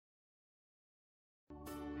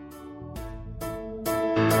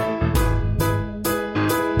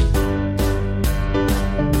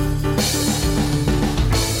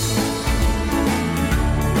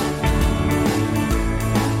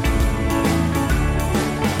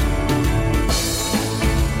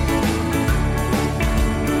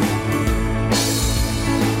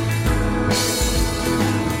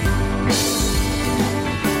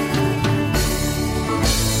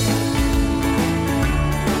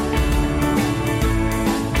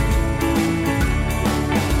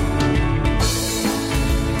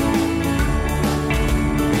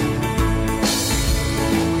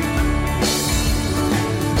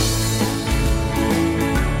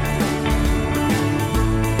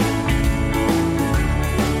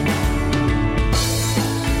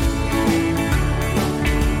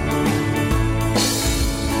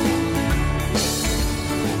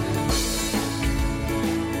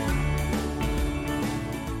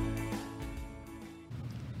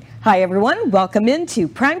Hi, everyone. Welcome into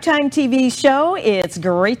Primetime TV Show. It's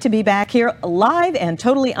great to be back here live and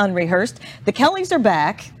totally unrehearsed. The Kellys are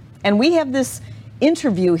back, and we have this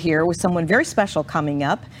interview here with someone very special coming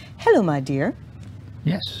up. Hello, my dear.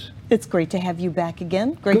 Yes. It's great to have you back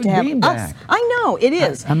again. Great Good to have being us. back. I know, it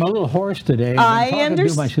is. I'm a little hoarse today. I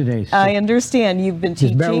Too much today. So I understand. You've been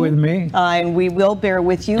teaching. Just bear with me. And we will bear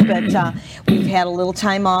with you, but we've had a little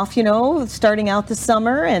time off, starting out the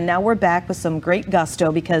summer, and now we're back with some great gusto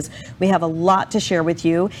because we have a lot to share with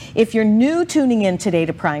you. If you're new tuning in today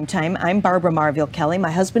to Primetime, I'm Barbara Marville Kelly.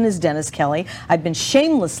 My husband is Dennis Kelly. I've been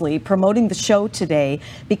shamelessly promoting the show today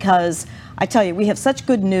because I tell you, we have such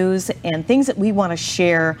good news and things that we want to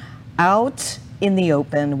share out in the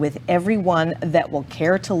open with everyone that will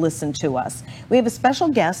care to listen to us. We have a special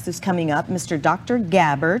guest who's coming up, Mr. Dr.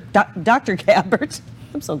 Gabbert. Dr. Gabbert,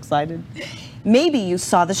 I'm so excited. Maybe you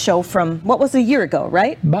saw the show from, what was a year ago,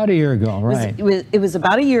 right? About a year ago, right. It was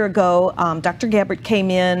about a year ago. Dr. Gabbert came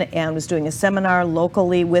in and was doing a seminar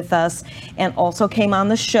locally with us and also came on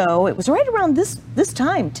the show. It was right around this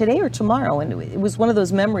time, today or tomorrow, and it was one of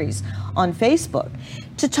those memories on Facebook,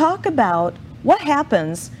 to talk about what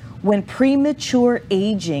happens when premature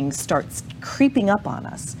aging starts creeping up on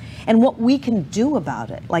us and what we can do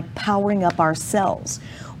about it, like powering up our cells.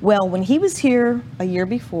 Well, when he was here a year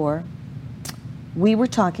before, we were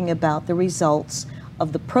talking about the results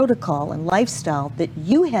of the protocol and lifestyle that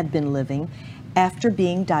you had been living after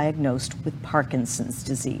being diagnosed with Parkinson's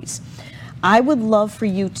disease. I would love for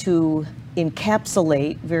you to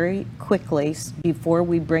encapsulate very quickly before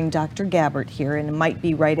we bring Dr. Gabbert here, and it might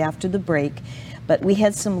be right after the break, but we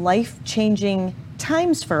had some life-changing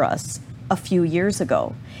times for us a few years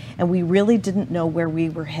ago, and we really didn't know where we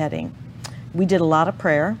were heading. We did a lot of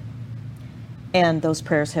prayer, and those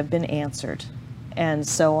prayers have been answered. And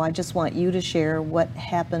so I just want you to share what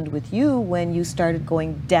happened with you when you started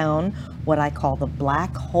going down what I call the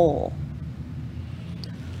black hole.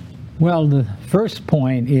 Well, the first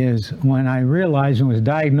point is when I realized and was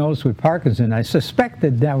diagnosed with Parkinson's, I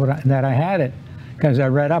suspected that I had it because I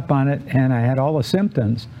read up on it and I had all the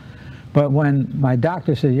symptoms. But when my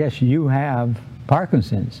doctor said, yes, you have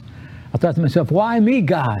Parkinson's, I thought to myself, why me,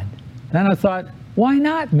 God? Then I thought, why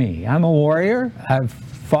not me? I'm a warrior. I've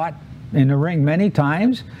fought in the ring many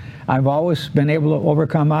times. I've always been able to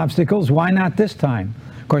overcome obstacles. Why not this time?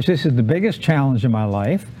 Of course, this is the biggest challenge in my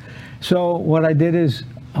life. So what I did is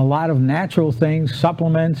a lot of natural things,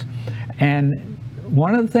 supplements, and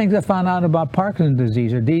one of the things I found out about Parkinson's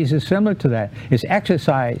disease, or diseases similar to that, is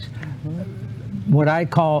exercise. What I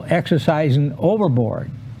call exercising overboard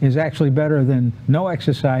is actually better than no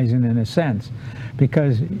exercising in a sense,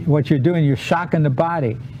 because what you're doing, you're shocking the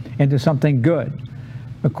body into something good.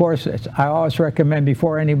 Of course, I always recommend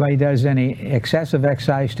before anybody does any excessive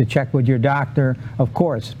exercise to check with your doctor, of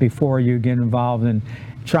course, before you get involved in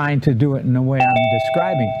trying to do it in the way I'm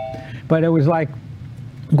describing. But it was like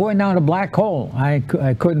going down a black hole. I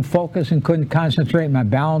couldn't focus and couldn't concentrate. My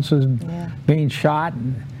balance was being shot,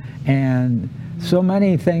 and so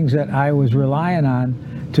many things that I was relying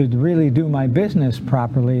on to really do my business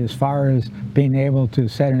properly as far as being able to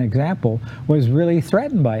set an example was really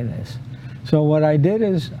threatened by this. So what I did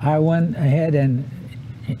is I went ahead and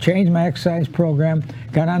changed my exercise program,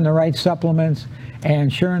 got on the right supplements,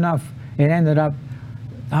 and sure enough, it ended up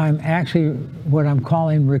I'm actually what I'm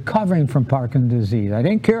calling recovering from Parkinson's disease. I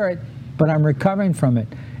didn't cure it, but I'm recovering from it.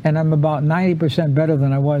 And I'm about 90% better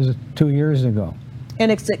than I was 2 years ago. And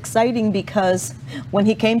it's exciting because when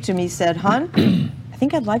he came to me, he said, hon, I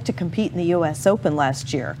think I'd like to compete in the U.S. Open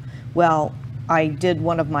last year. Well, I did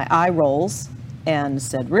one of my eye rolls and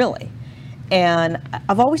said, really? And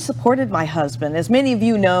I've always supported my husband. As many of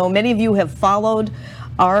you know, many of you have followed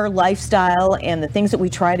our lifestyle and the things that we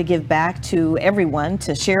try to give back to everyone,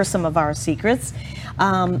 to share some of our secrets.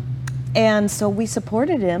 And so we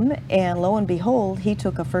supported him, and lo and behold, he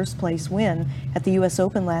took a first place win at the U.S.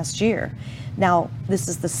 Open last year. Now, this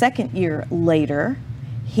is the second year later.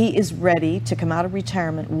 He is ready to come out of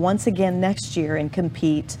retirement once again next year and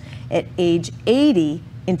compete at age 80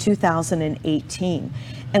 in 2018.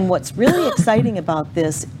 And what's really exciting about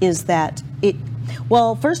this is that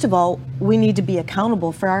well, first of all, we need to be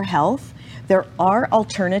accountable for our health. There are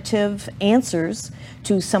alternative answers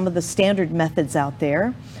to some of the standard methods out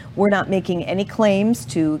there. We're not making any claims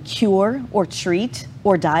to cure or treat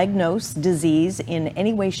or diagnose disease in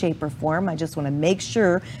any way, shape, or form. I just want to make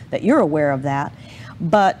sure that you're aware of that.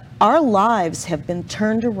 But our lives have been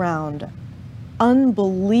turned around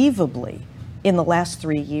unbelievably in the last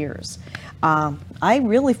 3 years. I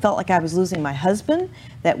really felt like I was losing my husband,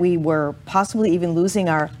 that we were possibly even losing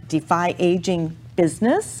our Defy Aging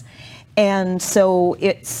business. And so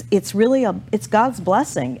it's really it's God's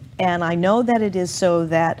blessing, and I know that it is so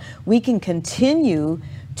that we can continue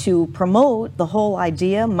to promote the whole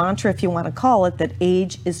idea, mantra if you want to call it, that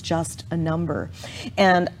age is just a number.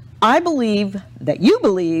 And I believe that you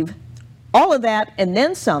believe all of that and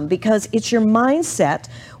then some, because it's your mindset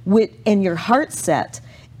and your heart set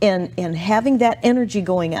and having that energy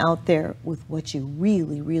going out there with what you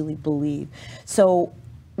really, really believe. So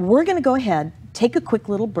we're going to go ahead, take a quick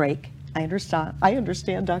little break. I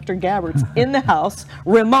understand Dr. Gabbert's in the house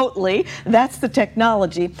remotely. That's the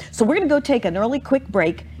technology. So we're going to go take an early quick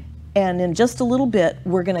break. And in just a little bit,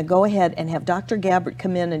 we're going to go ahead and have Dr. Gabbert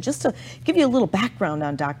come in. And just to give you a little background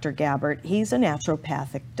on Dr. Gabbert, he's a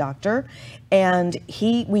naturopathic doctor. And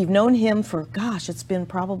we've known him for, it's been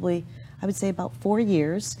probably, I would say, about 4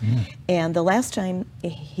 years. And the last time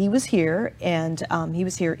he was here, and he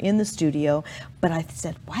was here in the studio, but I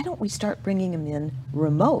said, why don't we start bringing him in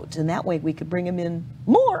remote? And that way we could bring him in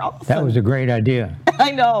more often. That was a great idea.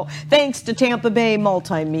 I know. Thanks to Tampa Bay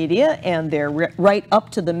Multimedia and their right up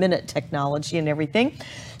to the minute technology and everything.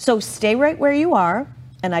 So stay right where you are.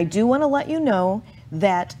 And I do want to let you know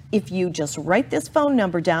that if you just write this phone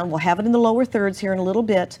number down, we'll have it in the lower thirds here in a little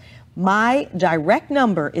bit. My direct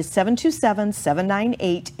number is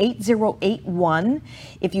 727-798-8081.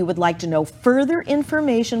 If you would like to know further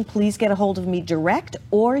information, please get a hold of me direct,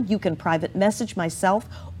 or you can private message myself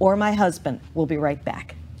or my husband. We'll be right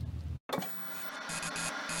back.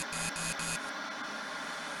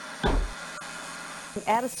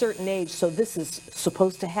 At a certain age, so this is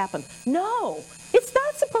supposed to happen. No, it's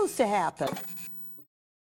not supposed to happen.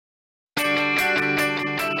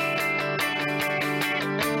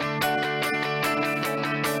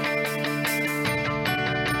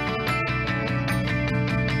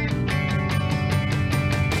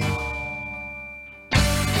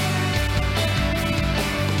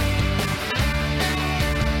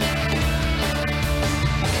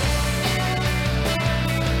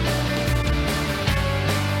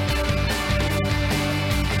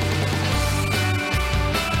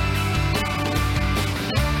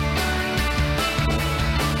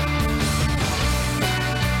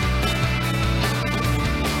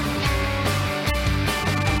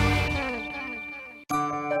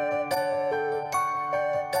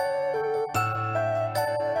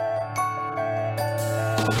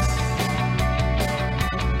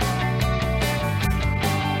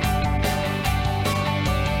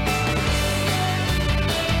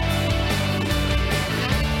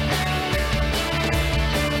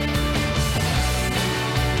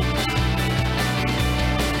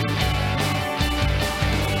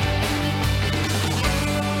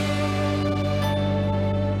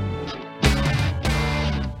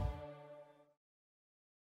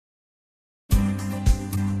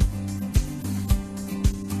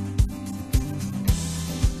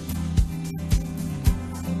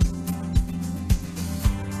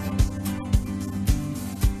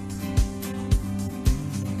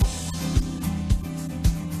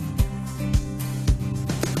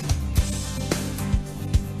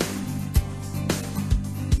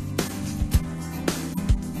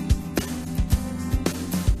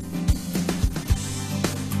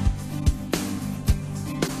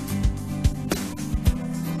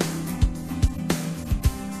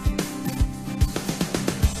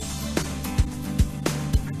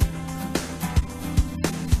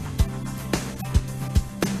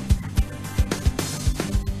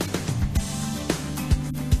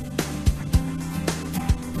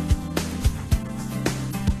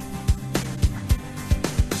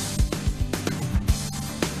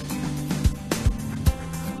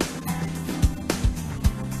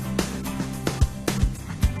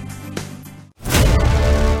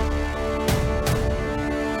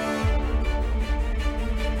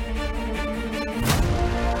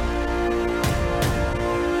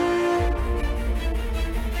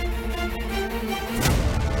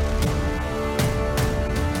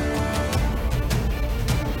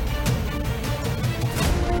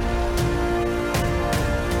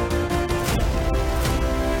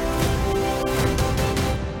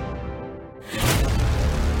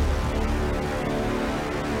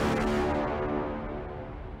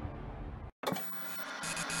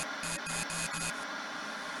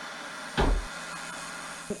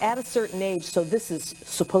 At a certain age, so this is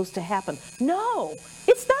supposed to happen. No,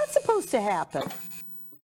 it's not supposed to happen.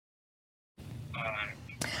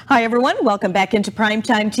 Hi, everyone. Welcome back into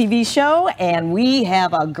Primetime TV Show, and we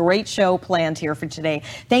have a great show planned here for today.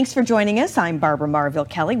 Thanks for joining us. I'm Barbara Marville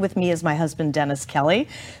Kelly. With me is my husband, Dennis Kelly,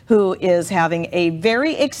 who is having a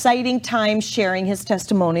very exciting time sharing his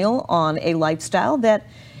testimonial on a lifestyle that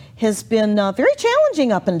has been very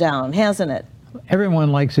challenging up and down, hasn't it?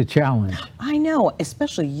 Everyone likes a challenge. I know,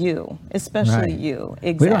 especially you. Right.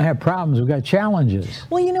 Exactly. We don't have problems, we've got challenges.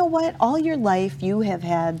 Well, you know what? All your life you have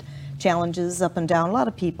had challenges up and down. A lot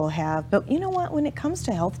of people have. But you know what? When it comes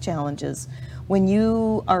to health challenges, when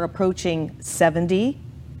you are approaching 70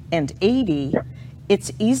 and 80,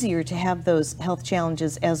 it's easier to have those health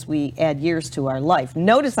challenges as we add years to our life.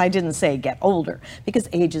 Notice I didn't say get older, because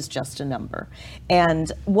age is just a number. And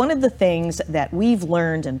one of the things that we've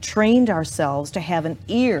learned and trained ourselves to have an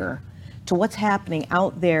ear to what's happening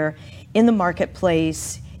out there in the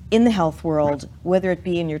marketplace, in the health world, whether it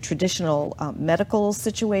be in your traditional medical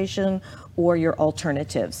situation or your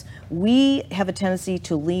alternatives. We have a tendency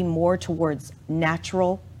to lean more towards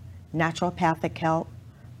naturopathic health,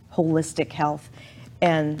 holistic health,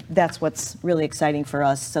 and that's what's really exciting for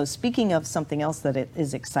us. So speaking of something else that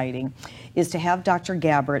is exciting, is to have Dr.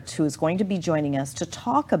 Gabbert, who is going to be joining us to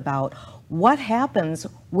talk about what happens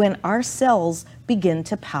when our cells begin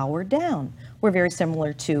to power down. We're very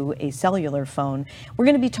similar to a cellular phone. We're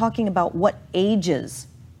going to be talking about what ages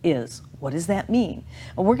is. What does that mean?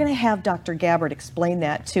 And we're going to have Dr. Gabbert explain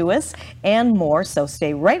that to us and more, so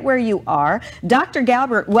stay right where you are. Dr.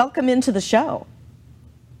 Gabbert, welcome into the show.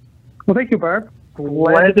 Well, thank you, Barb.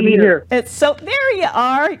 Glad to be here. There you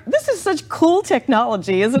are. This is such cool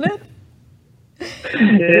technology, isn't it?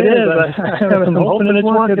 It is. I'm hoping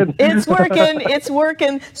it's working. It's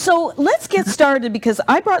working. So let's get started, because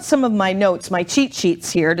I brought some of my notes, my cheat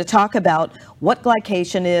sheets here, to talk about what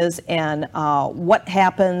glycation is and what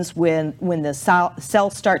happens when the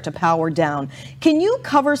cells start to power down. Can you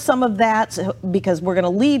cover some of that? Because we're going to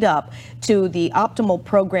lead up to the optimal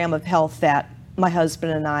program of health that my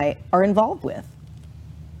husband and I are involved with.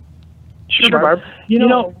 Sure, Barb. You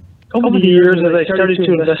know, over the years, as I started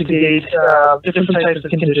to investigate different types of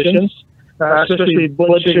conditions, especially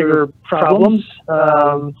blood sugar problems,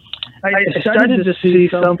 I started to see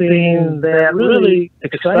something that really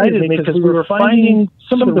excited me, because we were finding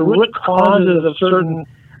some of the root causes of certain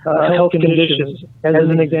health conditions. As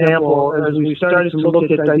an example, as we started to look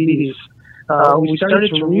at diabetes, we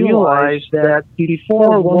started to realize that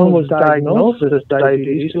before one was diagnosed with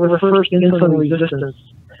diabetes, there were first insulin resistance.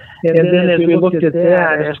 And then as we looked at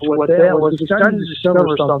that, as to what that was, we started to discover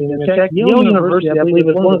something. In fact, Yale University, I believe,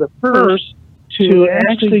 was one of the first to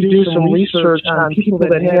actually do some research on people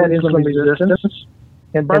that had insulin resistance.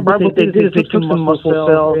 And Barb, what they did is they took some muscle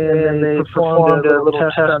cells and they performed a little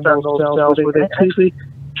test on those cells where they actually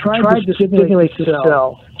tried to stimulate the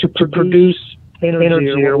cell to produce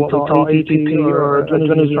energy, or what we call ATP, or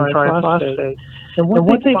adenosine triphosphate. And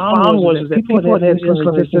what they found was that people that had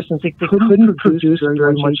insulin resistance, they couldn't produce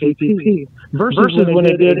very much ATP. Versus when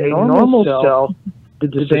they did a normal cell,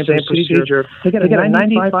 did the same procedure, they got a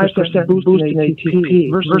 95% boost in ATP.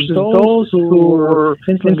 Versus those who were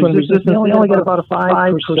insulin resistant, they only got about a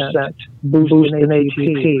 5% boost in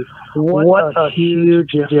ATP. What a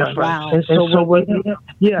huge difference. Wow. And so what they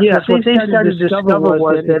started to discover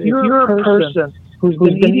was that if you're a person who's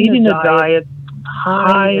been eating a diet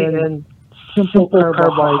high in simple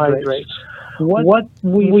carbohydrates, what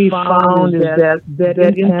we found is that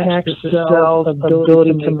impacts the cell's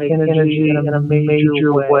ability to make energy in a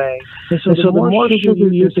major way. And so the more sugar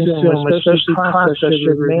you consume, especially processed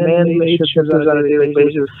sugar, man-made sugars on a daily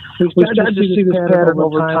basis, we started to see this pattern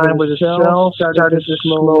over time where the cell started to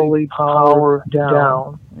slowly power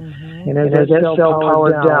down. Mm-hmm. And as that cell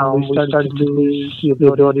powered down, we started to lose the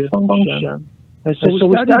ability to function. And so we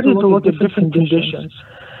started to look at different conditions.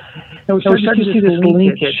 And we started to see this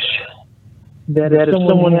linkage that if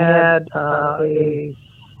someone had a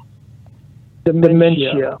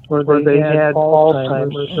dementia, or they had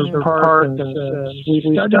Alzheimer's or Parkinson's, we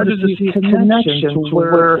started to see connections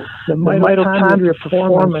where the mitochondria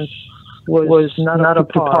performance was not up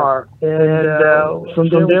to par. And from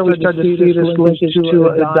there we started to see this linkage to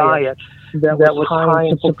a diet that was high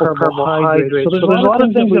in simple carbohydrates. So there's a lot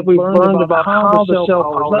of things that we've learned about how the cell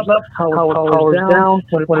powers up, how it powers down,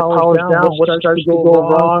 when it powers down, what starts to go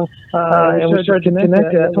wrong, and we started to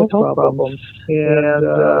connect that to health problems. And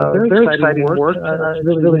very exciting work,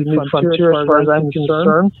 really new frontier as far as I'm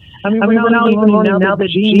concerned. I mean, we're now even learning now that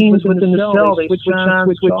genes within the cell, they switch on,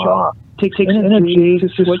 switch off. It takes energy to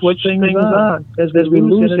switch things on. As we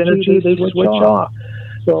lose energy, they switch off.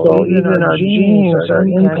 So even our genes are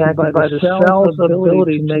impacted by the cell's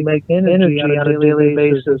ability to make energy on a daily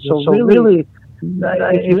basis. So really,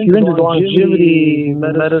 if you're into longevity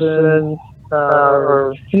medicine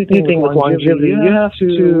or anything with longevity, you have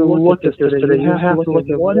to look at this today. You have to look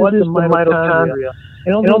at what is the mitochondria.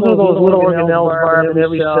 And those are those little organelles, Barb, in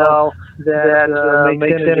every cell that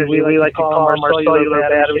make energy. We like to call them our cellular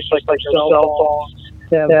batteries, like cell phones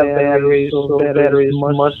have batteries. So batteries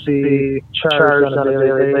must be charged on a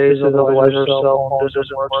daily basis, otherwise our cell phone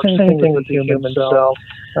doesn't work. Same thing with the human cell.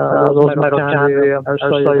 Those mitochondria, our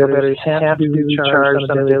cellular batteries have to be charged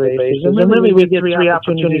on a daily basis. And really, we get 3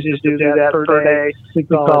 opportunities to do that per day. We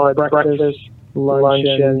call it breakfast, lunch,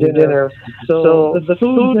 and dinner. So the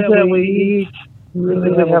foods that we eat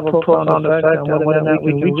really have a profound effect on whether or not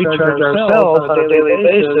we can recharge ourselves on a daily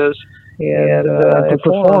basis and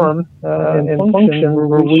perform and function where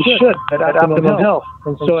we should at optimum health.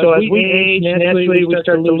 And so as we age, naturally we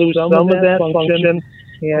start to lose some of that function,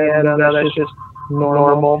 and that's just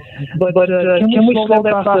normal. But can we slow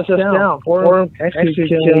that process down? Or actually,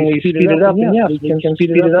 can we speed it up? And yes, we can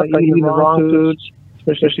speed it up by eating the wrong foods,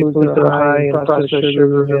 especially foods that are high in processed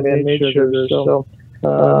sugar and man-made sugars. So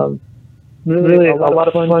really a lot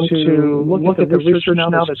of fun to look at the research now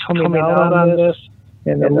that's coming out on this,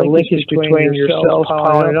 and the linkage between your cells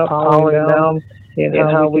powering up, powering down, and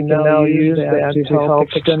how we can now use that to help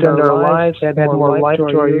extend our lives, add more life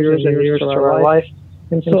to our years and years to our life.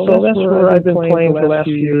 And so that's where I've been playing for the last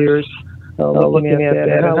few years, looking at that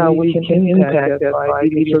and how we can impact that by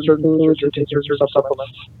eating certain foods or taking certain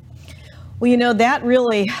supplements. Well, that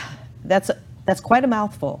really, that's quite a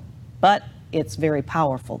mouthful, but it's very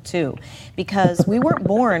powerful too, because we weren't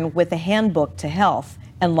born with a handbook to health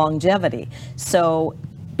and longevity. So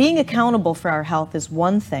being accountable for our health is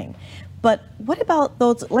one thing. But what about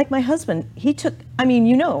those, like my husband, he's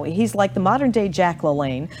like the modern day Jack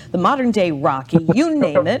LaLanne, the modern day Rocky, you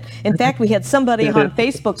name it. In fact, we had somebody on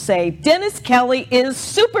Facebook say, Dennis Kelly is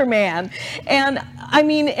Superman. And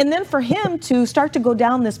then for him to start to go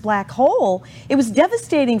down this black hole, it was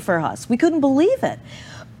devastating for us. We couldn't believe it.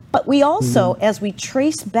 But we also, as we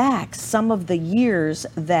trace back some of the years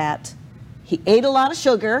that he ate a lot of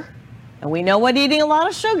sugar, and we know what eating a lot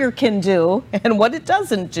of sugar can do and what it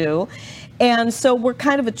doesn't do. And so we're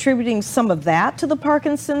kind of attributing some of that to the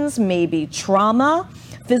Parkinson's, maybe trauma,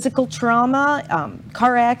 physical trauma,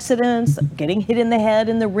 car accidents, getting hit in the head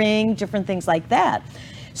in the ring, different things like that.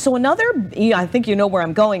 So I think you know where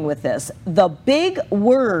I'm going with this. The big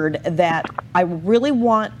word that I really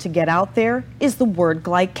want to get out there is the word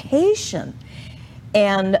glycation.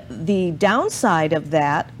 And the downside of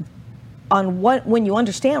that, when you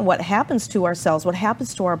understand what happens to our cells, what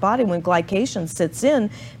happens to our body when glycation sits in,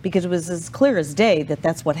 because it was as clear as day that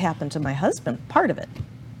that's what happened to my husband, part of it.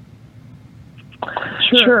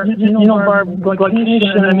 Sure. Barb,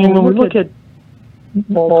 glycation, when we look at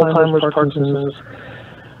Alzheimer's, Parkinson's,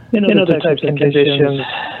 other types of conditions,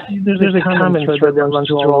 there's a common thread that runs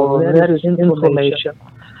through all of them, and that is inflammation.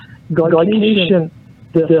 Glycation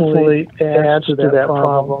definitely adds to that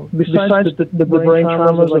problem. Besides the brain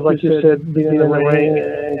traumas, like you said, being in the ring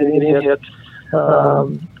and getting hit,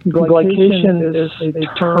 glycation is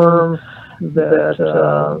a term that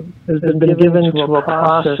has been given to a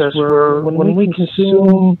process where when we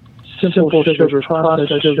consume simple sugars,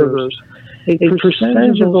 processed sugars, a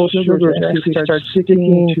percentage of those sugars actually start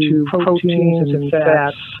sticking to proteins and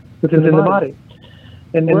fats within the body.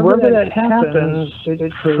 And wherever that happens,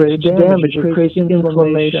 it creates damage, it creates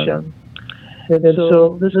inflammation. And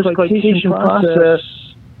so this glycation process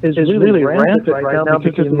is really rampant right now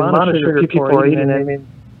because the amount of sugar people are eating.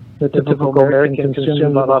 The typical American consumes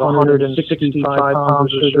about 165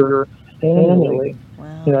 pounds of sugar annually.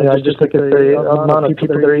 Wow. Just look at the amount of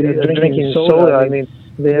people that are drinking soda.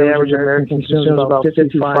 The average American consumes about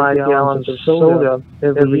 55 gallons of soda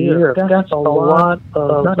every year. That's a lot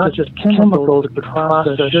of not just chemicals, but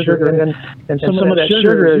processed sugar. And some of that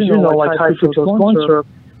sugar, as you know, like high fructose corn syrup,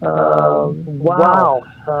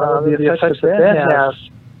 the effects that has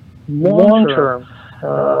long term.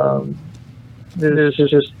 There's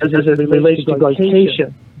just, as it relates to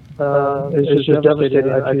glycation, is just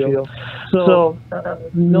devastating, I feel. So,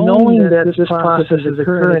 knowing that this process is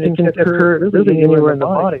occurring, it can occur really anywhere in the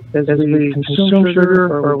body. As we consume sugar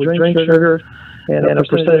or we drink sugar, and a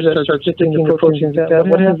percentage that starts sticking to proteins,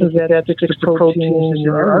 what happens is that sticks to proteins in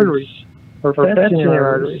your arteries, or fats in your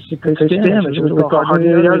arteries. It creates damage. What we call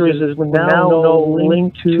heart-related arteries is we now know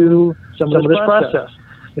linked to some of this process.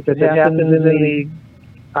 If it happens in the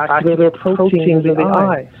ocular proteins of the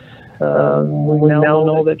eye, we now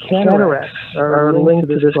know that cataracts are linked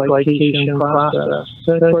to this glycation process.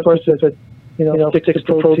 So of course, if it sticks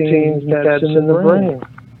to proteins and fats in the brain,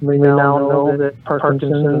 we now know that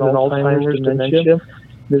Parkinson's and Alzheimer's, dementia,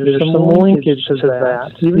 there's some linkage to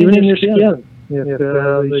that. Even in your skin, if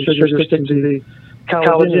the sugars stick to the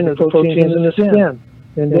collagen and proteins in the skin,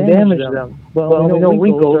 and damage them. Well, we know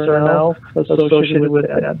wrinkles are now associated with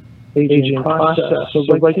that aging process. So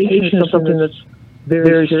glycation is something that's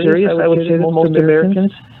very serious. I would say that most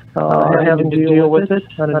Americans are having to deal with it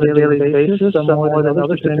on a daily basis, some more than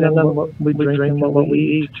others, depending on what we drink and what we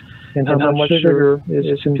eat, and how much sugar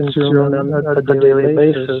is consumed on a daily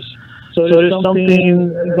basis. So it is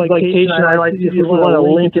something, glycation, I like, if you want to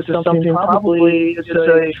link it to something, probably it's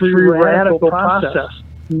a free radical process.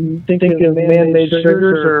 Think of man-made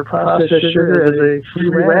sugars or processed sugar as a free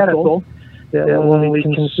radical, that when we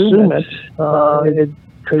consume it, it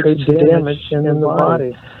creates damage in the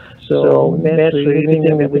body. So naturally,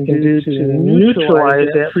 anything that we can do to neutralize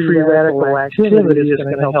that free radical activity is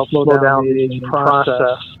going to help slow down the aging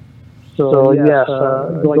process. So yes,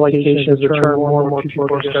 glycation is a term more and more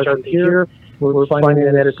people are starting to hear. We're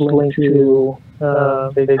finding that it's linked to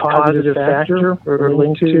a causative factor, or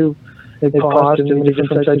linked to a cause to many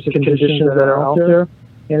different types of conditions that are out there,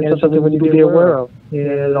 and it's something we need to be aware of. And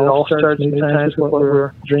it all starts many times with what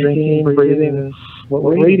we're drinking, breathing, and what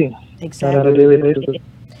we're eating on a daily basis.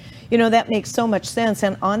 You know, that makes so much sense.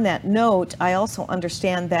 And on that note, I also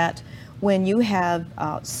understand that when you have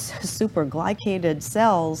superglycated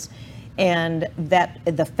cells and that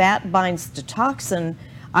the fat binds to toxin,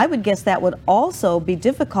 I would guess that would also be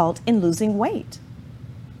difficult in losing weight.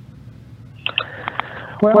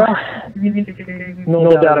 Well,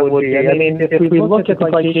 no doubt it would be. I mean, if we look at the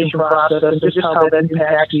glycation process and just how that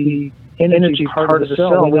impacts the energy part of the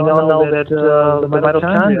cell, we all know that the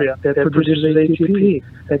mitochondria that produces ATP,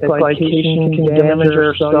 that glycation can damage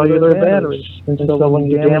our cellular batteries. And so when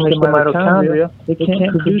you damage the mitochondria, it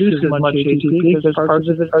can't produce as much ATP because parts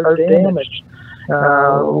of it are damaged.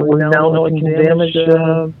 We now know it can damage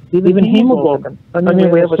even hemoglobin. I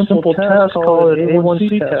mean, we have a simple test called an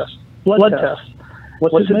A1C test, blood test.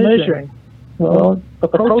 What's it measuring? Well, a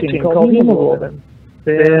protein called hemoglobin. And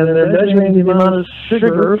they're measuring the amount of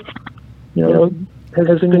sugar,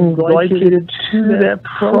 has been glycated to that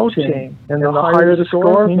protein. And the higher the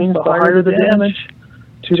score means the higher the damage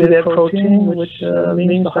to that protein, which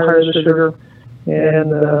means the higher the sugar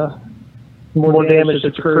and the more damage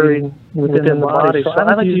that's occurring within the body. So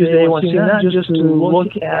I like to use A1C not just to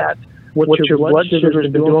look at what your blood sugar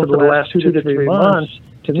has been doing for the last 2 to 3 months.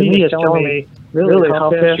 To me, it's telling me really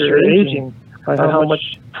how fast you're aging, by how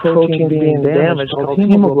much protein being damaged, called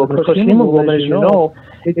hemoglobin. Because hemoglobin, as you know,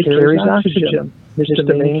 it carries oxygen. It's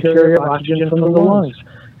the main carrier of oxygen from the lungs.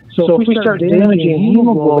 So if we start damaging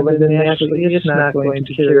hemoglobin, then naturally it's not going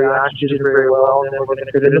to carry oxygen very well, and then we're going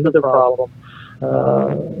to create another problem.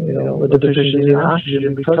 The deficiency in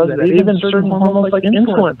oxygen because of that. Even certain hormones like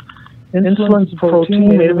insulin. Insulin's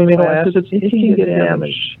protein made of amino acids, it can get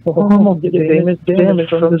damaged. The hormone gets damaged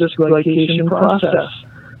from this glycation process,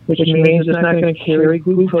 which means it's not going to carry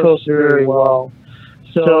glucose very well.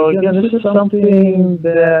 So again, this is something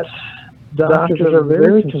that doctors are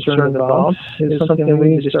very concerned about. It's something we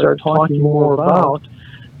need to start talking more about,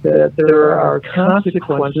 that there are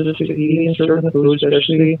consequences to eating certain foods,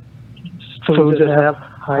 especially foods that have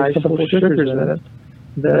high simple sugars in it,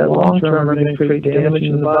 that long-term are going to create damage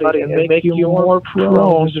in the body and make you more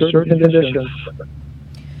prone to certain conditions.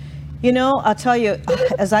 You know, I'll tell you,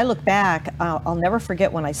 as I look back, I'll never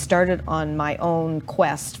forget when I started on my own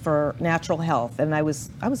quest for natural health, and I was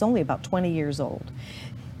only about 20 years old.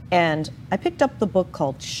 And I picked up the book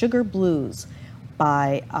called Sugar Blues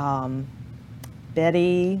by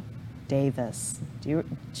Betty Davis. Did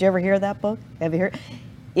you ever hear that book? Have you heard?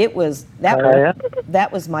 It was that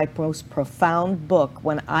was my most profound book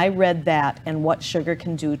when I read that and what sugar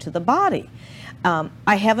can do to the body.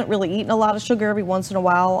 I haven't really eaten a lot of sugar. Every once in a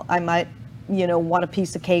while, I might, want a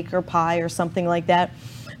piece of cake or pie or something like that.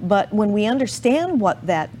 But when we understand what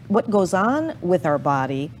goes on with our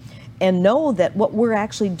body, and know that what we're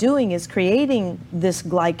actually doing is creating this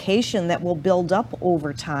glycation that will build up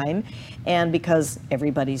over time. And because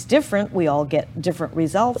everybody's different, we all get different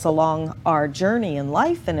results along our journey in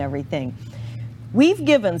life and everything. We've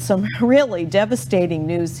given some really devastating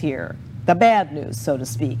news here, the bad news, so to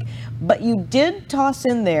speak. But you did toss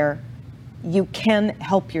in there, you can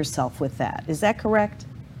help yourself with that. Is that correct?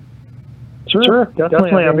 Sure,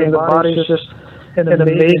 definitely. I mean, the body's just an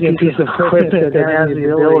amazing piece of equipment that has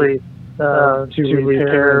the ability to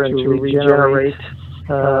repair and to regenerate.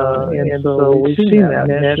 And so we've seen that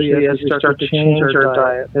naturally as we start to change our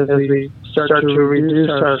diet, as we start to reduce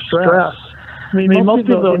our stress. I mean, most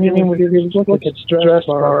people, when you look at stress,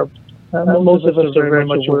 Barb, most of us are very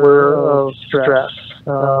much aware of stress.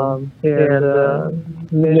 And I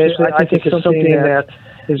think it's something that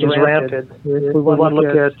is rampant. If we want to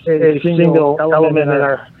look at a single element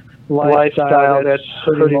in lifestyle that's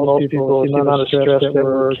hurting most people, the amount of stress that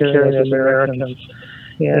we're carrying as Americans.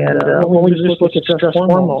 And when we just look at stress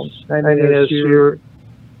hormones, I mean, as your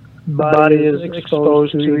body is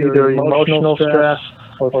exposed to either emotional stress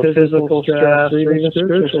or physical stress or even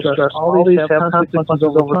spiritual stress, all these have consequences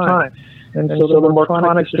over time. And so the more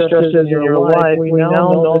chronic stress is in your life, we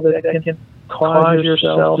now know that it can cause your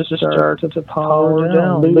cells to start to power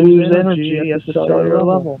down, lose energy at the cellular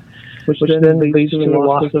level, which then leads to a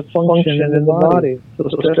loss of function in the body. So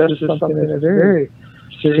stress is something that is very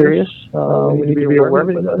serious. We need to be aware of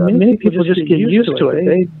it. Many people just get used to it.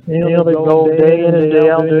 They go day in and day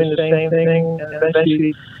out doing the same thing, and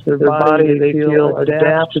eventually their body, they feel,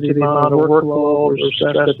 adapts to the amount of workload or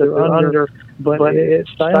stress that they're under, but it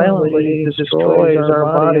silently destroys our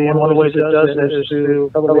body. And one of the ways it does that is through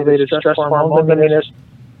elevated stress hormones. I mean, as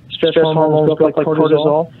stress hormones go up like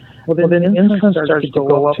cortisol, well, then insulin starts to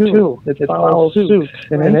go up too. It follows suit.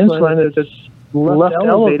 And insulin, if it's left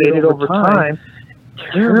elevated over time,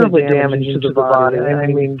 terribly damaging to the body. I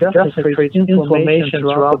mean, definitely creates inflammation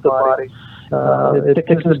throughout the body. It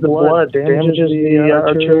thickens the blood, damages the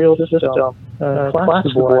arterial system, clots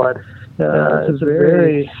the blood. It's a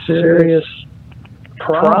very serious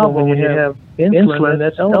problem when you have insulin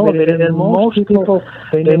that's elevated, and most people,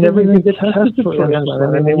 they never even get tested for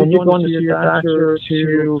insulin. I mean, when you're going to see your doctor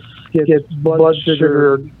to get blood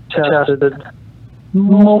sugar tested,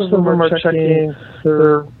 most of them are checking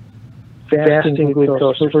their fasting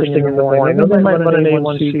glucose first thing in the morning. They might run an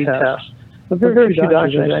A1C test. But very few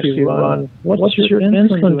doctors actually run, what's your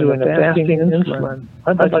insulin doing, a fasting insulin?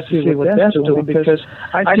 I'd like to see what that's doing, because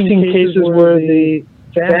I've seen cases where the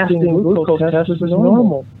fasting glucose test is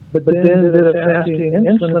normal, but then they did a fasting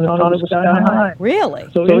insulin and found it was sky high. Really?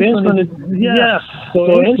 So insulin is, yes. So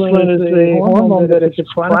insulin is a hormone that is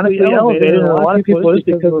chronically elevated, and a lot of people, it's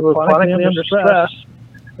because we're chronically under stress.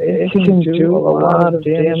 It can do a lot of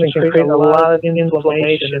damage and create a lot of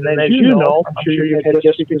inflammation. And as you know, I'm sure you've had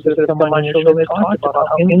guest speakers that have come on your show that talk about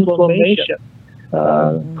how inflammation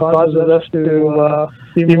causes us to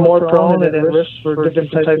be more prone and at risk for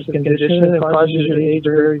different types of conditions, and causes you to age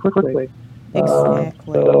very quickly.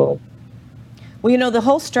 Exactly. Well, the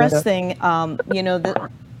whole stress thing,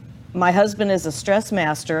 my husband is a stress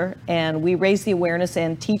master, and we raise the awareness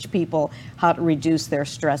and teach people how to reduce their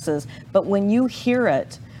stresses. But when you hear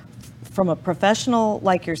it from a professional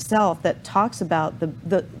like yourself that talks about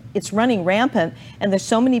it's running rampant, and there's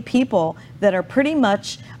so many people that are pretty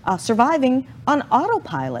much surviving on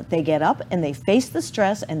autopilot. They get up and they face the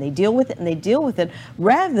stress and they deal with it and they deal with it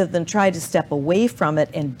rather than try to step away from it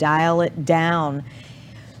and dial it down.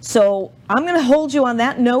 So I'm going to hold you on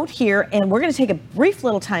that note here, and we're going to take a brief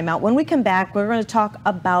little time out. When we come back, we're going to talk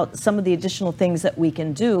about some of the additional things that we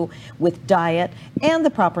can do with diet and the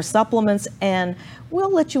proper supplements, and we'll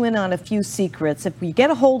let you in on a few secrets. If you get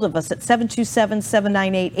a hold of us at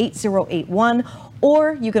 727-798-8081,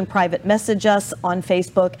 or you can private message us on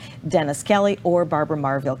Facebook, Dennis Kelly or Barbara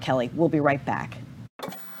Marville Kelly. We'll be right back.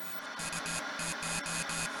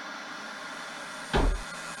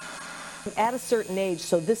 At a certain age,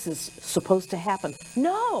 so this is supposed to happen.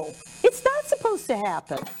 No, it's not supposed to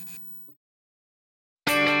happen.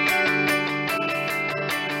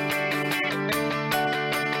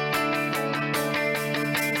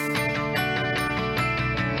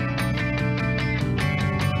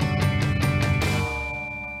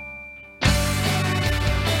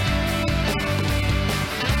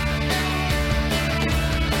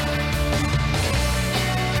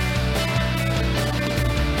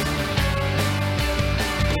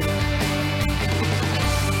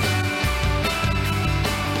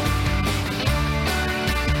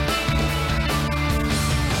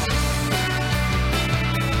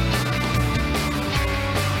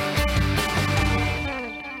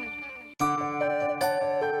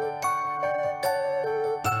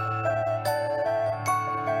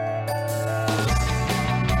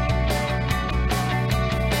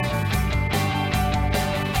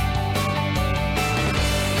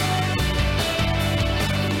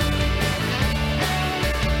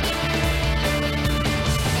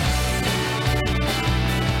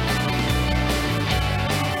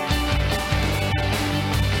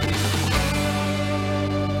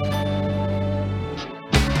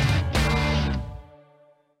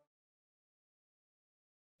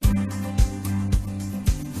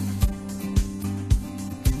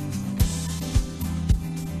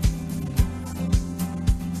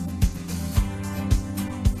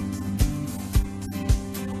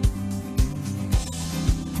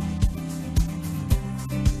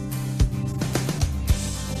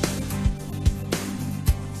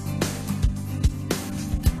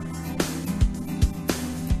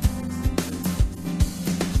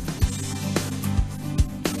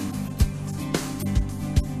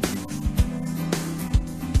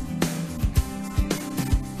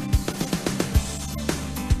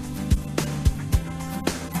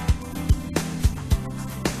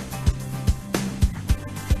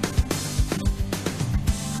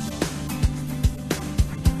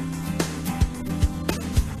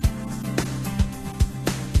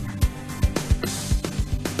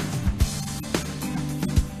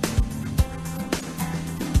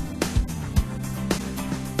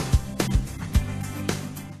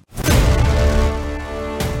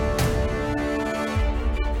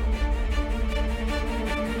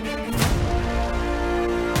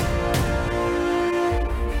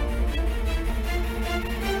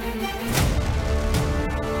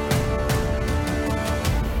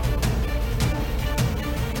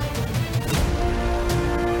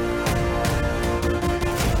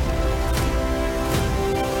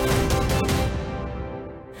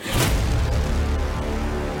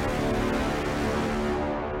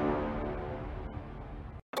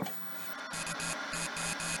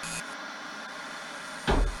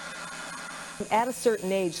 at a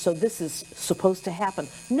certain age, so this is supposed to happen.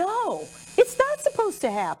 No, it's not supposed to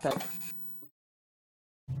happen.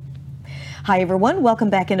 Hi, everyone. Welcome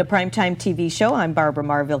back into Primetime TV Show. I'm Barbara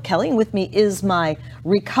Marville Kelly, and with me is my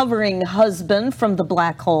recovering husband from the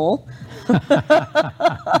black hole. We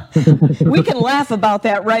can laugh about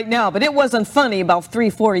that right now, but it wasn't funny about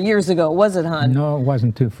 3-4 years ago, was it, hon? No, it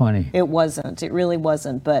wasn't too funny. It wasn't. It really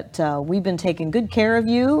wasn't. But we've been taking good care of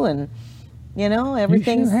you, and you know,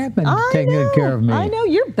 everything's... You sure have been taking good care of me. I know,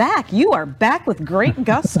 you're back. You are back with great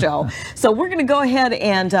gusto. So we're going to go ahead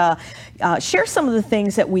and share some of the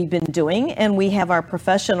things that we've been doing. And we have our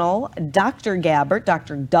professional, Dr. Gabbert,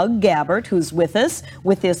 Dr. Doug Gabbert, who's with us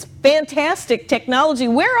with this fantastic technology.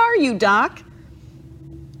 Where are you, Doc?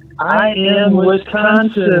 I am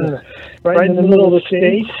Wisconsin, right in the middle of the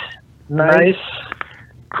state. Nice,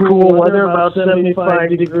 cool weather, about 75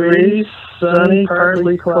 degrees. Sunny,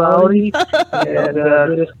 partly cloudy,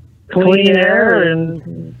 and just clean air,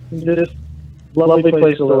 and just lovely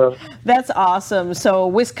place to live. That's awesome. So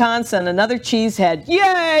Wisconsin, another cheesehead.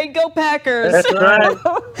 Yay, go Packers. That's right.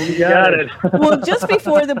 You got it. Well, just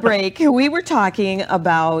before the break, we were talking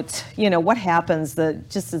about, you know, what happens,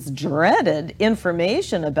 just this dreaded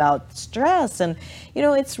information about stress. And, you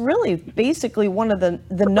know, it's really basically one of the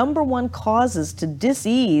number one causes to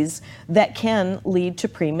dis-ease that can lead to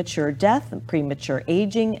premature death and premature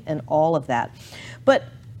aging and all of that. But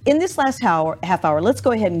in this last half hour, let's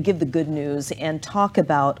go ahead and give the good news and talk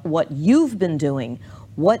about what you've been doing,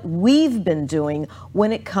 what we've been doing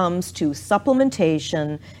when it comes to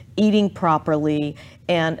supplementation, eating properly,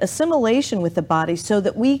 and assimilation with the body so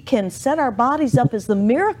that we can set our bodies up as the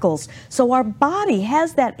miracles. So our body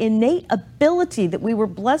has that innate ability that we were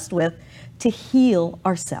blessed with to heal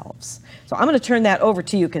ourselves. So I'm going to turn that over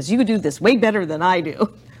to you because you do this way better than I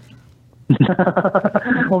do.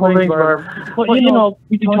 Well, thanks, Barb. Well, you know,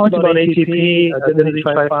 we talked about ATP, adenosine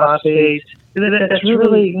triphosphate. That's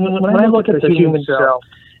really, when I look at the human cell,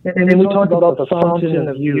 and then we talk about the fountain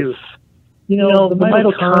of youth, you know, the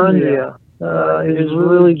mitochondria is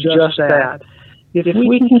really just that. If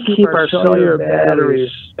we can keep our cellular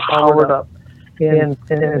batteries powered up and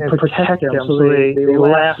protect them so they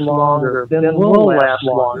last longer, then we'll last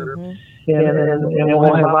longer. Mm-hmm. And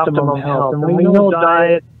we'll have optimum health. And we know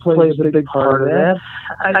diet plays a big part of that.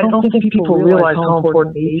 I don't think people realize how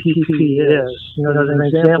important ATP is. You know, as an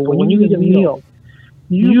example, when you eat a meal,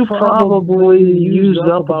 you probably use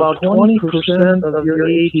up about 20% of your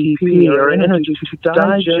ATP or energy to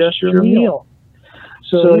digest your meal.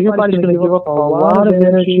 So your body's going to give up a lot of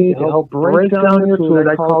energy to help break down your food.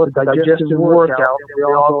 I call it digestive workout. We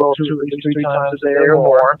all go through at least 3 times a day or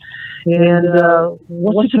more. And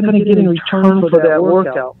what's it going to get in return for that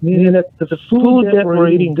workout? Meaning that the food that we're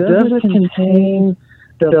eating doesn't contain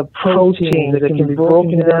the protein that can be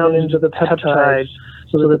broken down into the peptides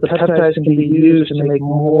so that the peptides can be used to make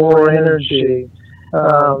more energy.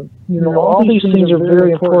 You know, all these things are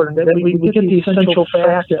very important. That we get the essential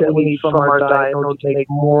fats that we need from our diet in order to make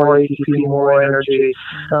more ATP, more energy.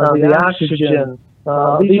 The oxygen.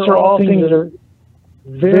 These are all things that are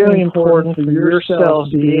very important for your cells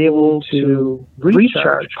to be able to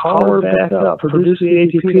recharge, power back up, produce the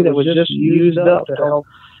ATP that was just used up to help,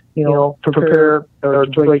 you know, prepare or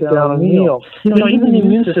to break down a meal. You know, even the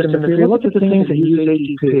immune system, if you look at the things that use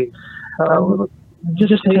ATP,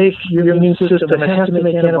 just take your immune system. It has to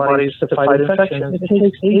make antibodies to fight infection. It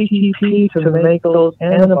takes ATP to make those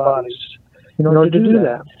antibodies in order to do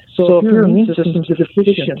that. So if your immune system is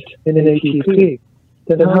deficient in an ATP,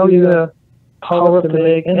 then how are you going to power up to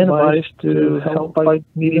make antibodies to help fight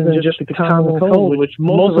even just the common cold, which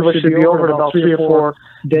most of us should be over in about 3 or 4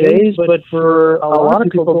 days, but for a lot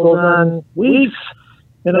of people it goes on weeks.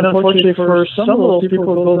 And unfortunately for some of those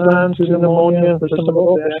people it goes on to pneumonia, for some of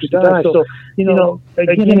those they actually die. So, you know,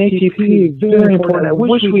 again, ATP, very important. I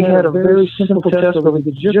wish we had a very simple test where we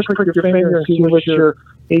could just prick your finger and see what your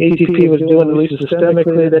ATP was doing, at least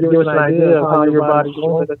systemically. That'd give us an idea of how your body's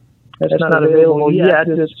doing. But that's not available yet.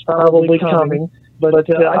 It's probably coming. But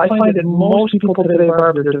I find that most people today,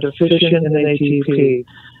 Barbara, are deficient in ATP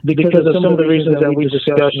because of some of the reasons that we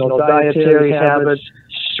discussed, you know, dietary habits,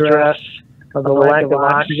 stress, the lack of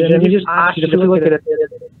oxygen. I mean, just oxygen. If you look at it,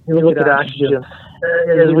 you look at oxygen.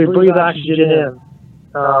 As we breathe oxygen in,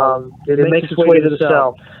 it makes its way to the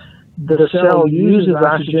cell. The cell uses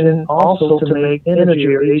oxygen also to make energy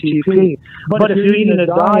or ATP. But if you're eating a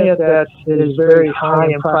diet that is very high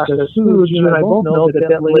in processed foods, you and I both know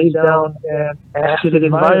that lays down an acid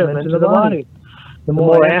environment into the body. The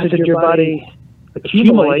more acid your body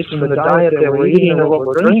accumulates from the diet that we're eating or what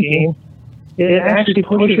we're drinking, it actually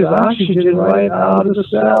pushes oxygen right out of the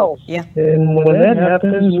cells. Yeah. And when that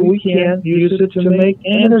happens, we can't use it to make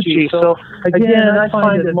energy. So again, I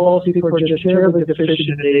find that most people are just terribly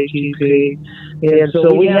deficient in ATP. And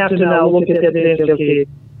so we have to now look at that and say, okay,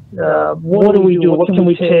 what do we do? What can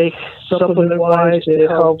we take supplement-wise to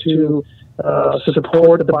help to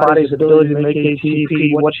support the body's ability to make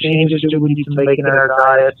ATP? What changes do we need to make in our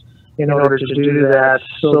diet in order to do that,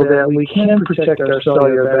 so that we can protect our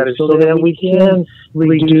cellular battery, so that we can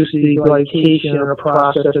reduce the glycation in a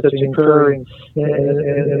process that's occurring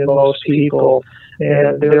in most people,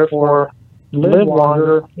 and therefore live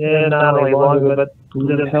longer, and not only longer, but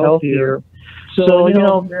live healthier. So,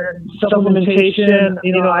 supplementation,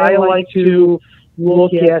 I like to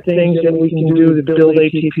look at things that we can do to build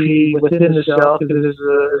ATP within the cell, because as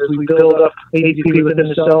we build up ATP within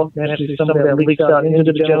the cell, naturally some of that leaks out into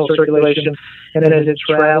the general circulation, and then as it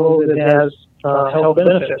travels, it has health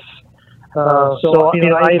benefits.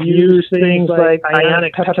 I've used things like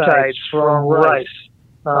ionic peptides from rice.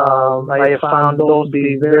 I have found those to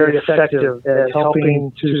be very effective at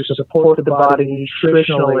helping to support the body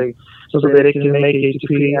nutritionally, so that it can make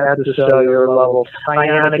ATP at the cellular level.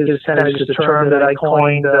 Ionic is kind of just a term that I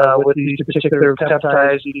coined with these particular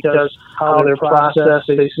peptides, because how they're processed,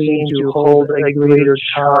 they seem to hold a greater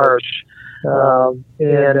charge. And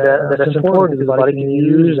that's important, because the body can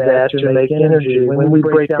use that to make energy. When we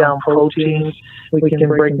break down proteins, we can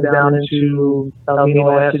break them down into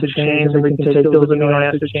amino acid chains, and we can take those amino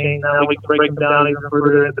acid chains, now we can break them down even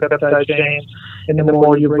further into peptide chains. And the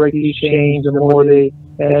more you break these chains, the more they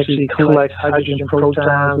actually collect hydrogen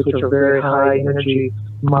protons, which are very high energy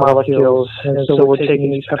molecules. And so we're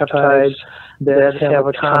taking these peptides that have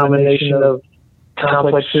a combination of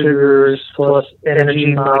complex sugars plus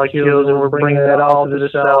energy molecules, and we're bringing that all to the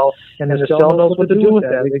cell, and the cell knows what to do with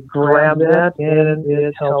that. They grab that, and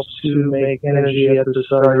it helps to make energy at the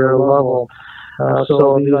cellular level.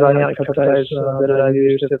 So these ionic peptides that I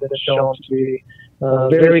use have been shown to be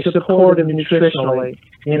very supportive nutritionally.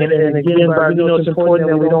 And again, Barb, it's important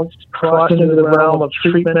that we don't cross into the realm of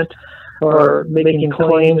treatment or making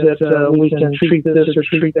claims that we can treat this or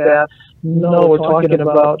treat that. No, we're talking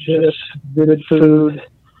about just good food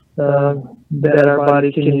that our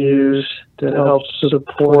body can use to help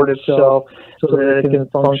support itself, so that it can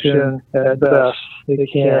function at best it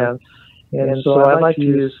can. And so I like to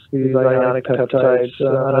use these ionic peptides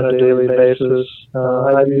on a daily basis.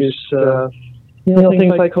 I've used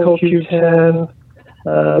things like CoQ10.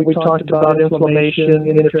 We talked about inflammation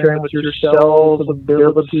interfering with your cells, the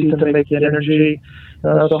ability to make energy.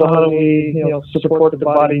 So how do we, support the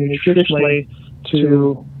body nutritionally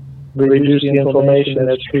to reduce the inflammation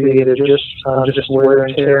that's created just wear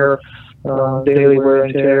and tear, daily wear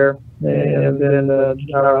and tear, and then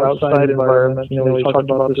our outside environment. We talked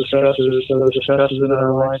about the stresses in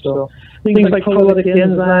our life. So things like proteolytic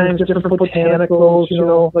enzymes, different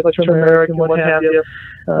botanicals, like turmeric and what have you.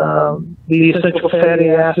 The essential fatty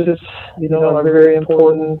acids, are very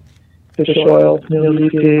important. Fish oil,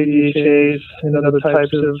 EPA, DHAs, and other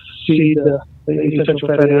types of seed. The essential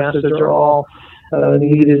fatty acids are all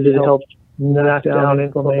needed to help knock down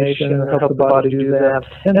inflammation and help the body do that.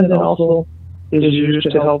 And then also is used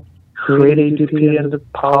to help create ATP and to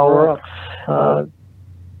power up,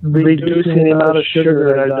 reducing the amount of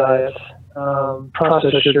sugar in our diet.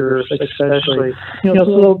 Processed sugars especially.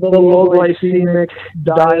 So the low glycemic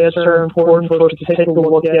diets are important for us to take a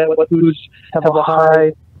look at what foods have a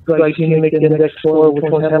high glycemic index score, which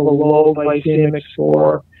ones have a low glycemic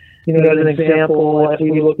score. As an example, if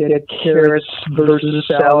we look at carrots versus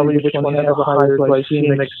celery, which one has a higher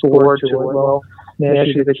glycemic score to it? Well,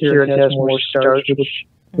 naturally the carrot has more starch, which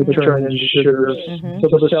would turn into sugars. So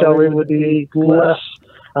the celery would be less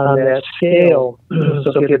on that scale.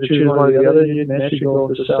 So if you have to choose one or the other, you naturally go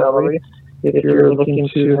with the celery if you're looking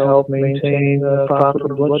to help maintain the proper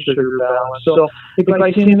blood sugar balance. So the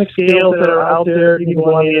glycemic scales that are out there, you can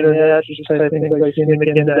go on the internet, just type in glycemic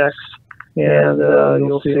index, and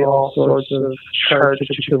you'll see all sorts of charts that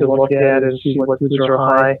you can look at and see what foods are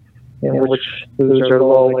high and which foods are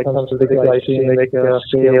low when it comes to the glycemic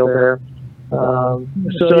scale there.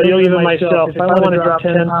 So even myself, if I want to drop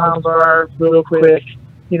 10 pounds real quick,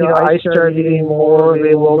 I start eating more of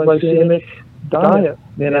a low glycemic diet,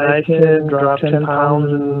 and I can drop 10 pounds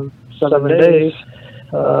in 7 days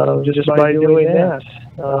just by doing that.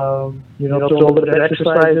 Throw a bit of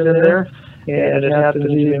exercise in there, and it happens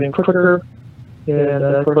even quicker, and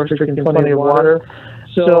of course drinking plenty of water.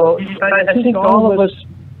 So I think all of us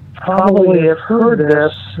probably have heard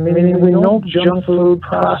this, meaning we know junk food,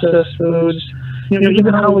 processed foods,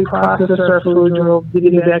 Even how we process our food,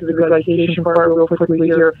 getting back to the glycation part real quickly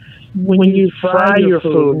here, when you fry your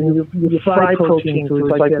food, you fry protein foods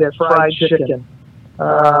like that fried chicken,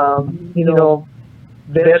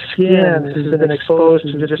 that skin has been exposed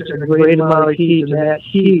to just a great amount of heat, and that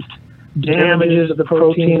heat damages the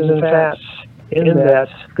proteins and fats in that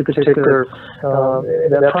particular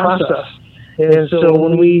that process. And so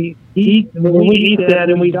when we eat that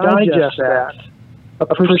and we digest that, a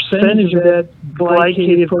percentage of that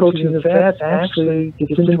glycated proteins and fats actually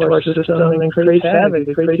gets into our system and creates havoc.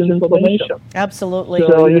 It creates inflammation. Absolutely.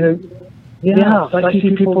 So I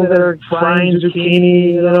see people that are frying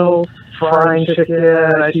zucchini, frying chicken.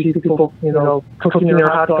 I see people, cooking their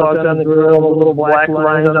hot dogs on the grill. The little black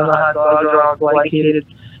lines on the hot dog are all glycated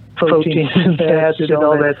proteins and fats.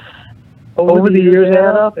 That over the years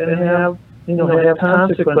add up and have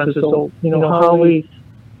consequences. So how we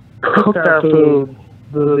cook our food,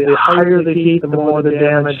 the higher the heat, the more the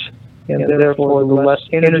damage, and therefore the less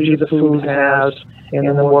energy the food has, and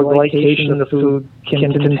the more glycation the food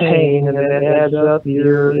can contain, and that adds up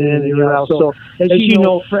year in, year out. So, as you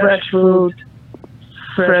know, fresh fruit,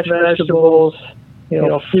 fresh vegetables,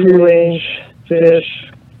 free-range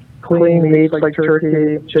fish, clean meats like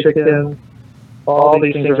turkey, chicken, all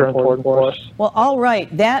these things are important for us. Well, all right.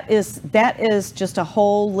 That is just a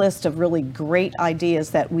whole list of really great ideas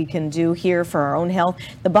that we can do here for our own health.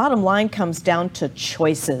 The bottom line comes down to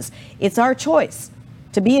choices. It's our choice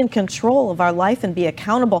to be in control of our life and be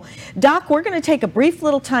accountable. Doc, we're going to take a brief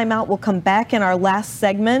little time out. We'll come back in our last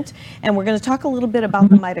segment, and we're going to talk a little bit about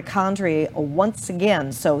the mitochondria once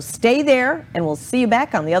again. So stay there, and we'll see you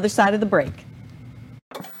back on the other side of the break.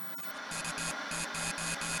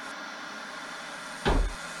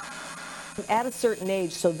 At a certain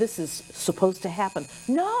age, so this is supposed to happen.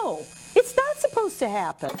 No, it's not supposed to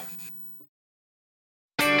happen.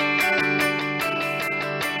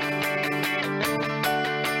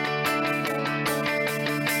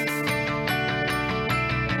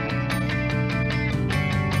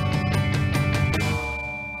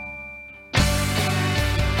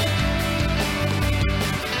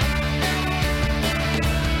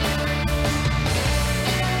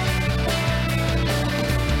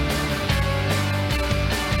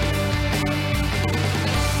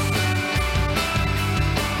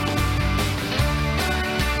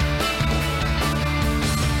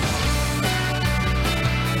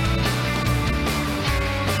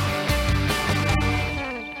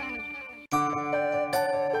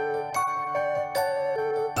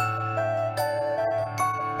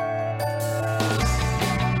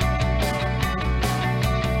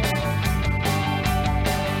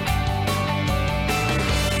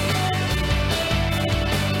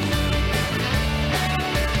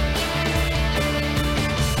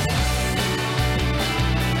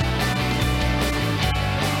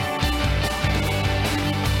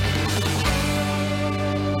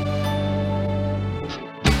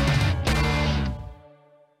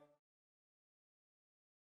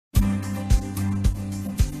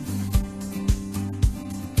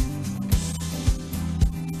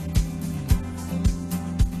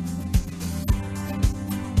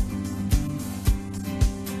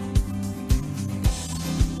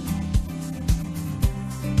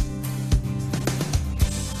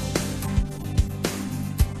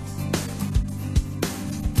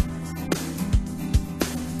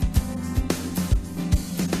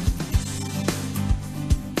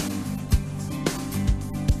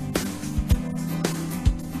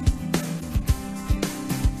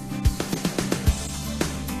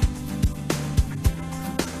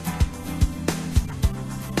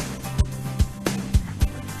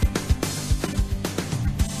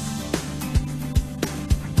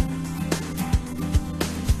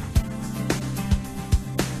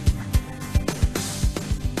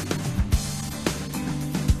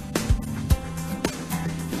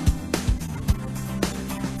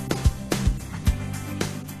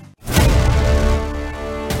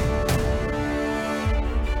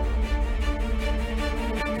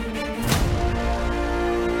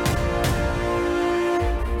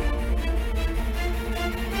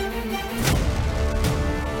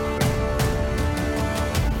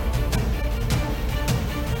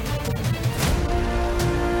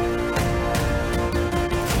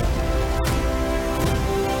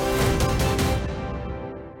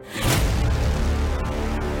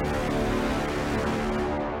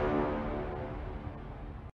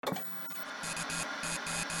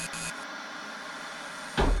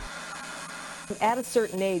 At a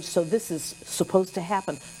certain age, so this is supposed to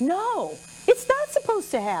happen. No, it's not supposed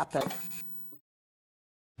to happen.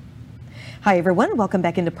 Hi, everyone. Welcome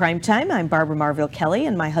back into Primetime. I'm Barbara Marville Kelly,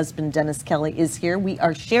 and my husband, Dennis Kelly, is here. We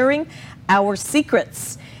are sharing our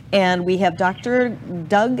secrets. And we have Dr.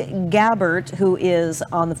 Doug Gabbert, who is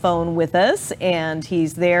on the phone with us, and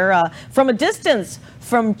he's there from a distance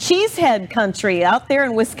from Cheesehead country out there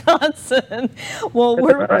in Wisconsin. Well,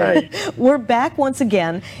 we're back once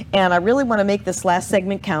again, and I really want to make this last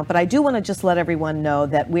segment count, but I do want to just let everyone know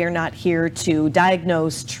that we're not here to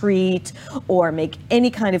diagnose, treat, or make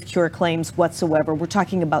any kind of cure claims whatsoever. We're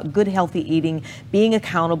talking about good, healthy eating, being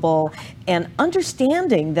accountable, and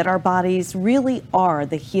understanding that our bodies really are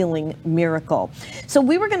the healing miracle. So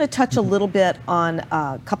we were going to touch a little bit on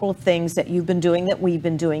a couple of things that you've been doing that we've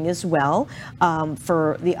been doing as well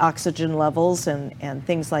for the oxygen levels and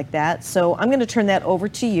things like that. So I'm going to turn that over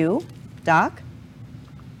to you, Doc.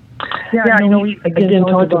 Yeah, we again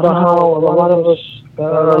talked about how a lot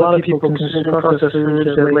of people consume processed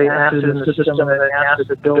foods that lay acid in the system, and that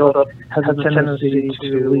acid buildup has a tendency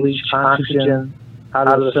to leach oxygen out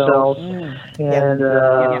of the cells, and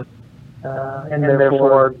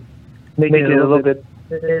therefore make it a little bit,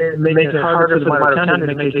 make it harder for the mitochondria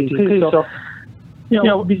to make ATP. So,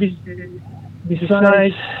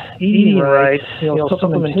 besides eating right,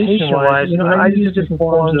 supplementation-wise, I use different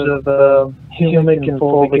forms of humic and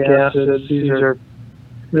fulvic acids. These are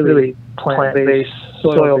really plant-based,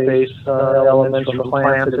 soil-based elements from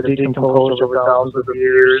plants that have decomposed over thousands of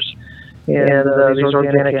years. And these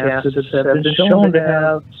organic acids have been shown to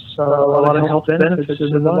have a lot of health benefits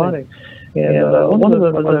in the body. And one of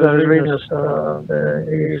the ones I was reading a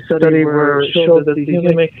study where it showed that the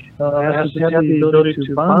humic acids have the ability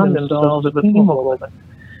to bond themselves with hemoglobin.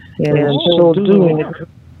 And in so doing,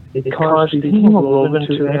 it caused the hemoglobin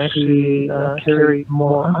to actually carry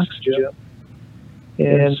more oxygen.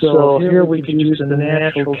 And so here we could use the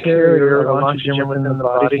natural carrier of oxygen within the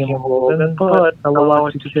body, hemoglobin, but allow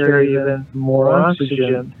it to carry even more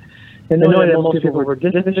oxygen. And I know that most people were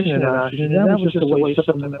deficient in oxygen, and that was just a way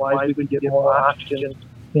supplement-wise we could get more oxygen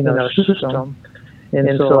in our system.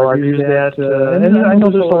 And so I use that, and I know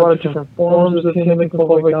there's a lot of different forms of humic and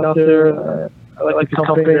fulvic out there. I like the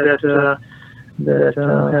company that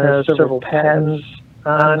has several patents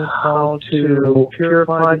on how to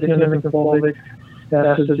purify the humic and fulvic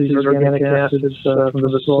acids, these organic acids from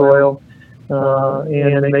the soil,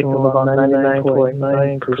 and make them about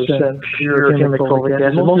 99.9% pure humic fulvic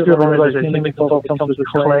acid. Most people don't realize that humic fulvic comes with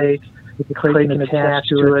clay. The clay can attach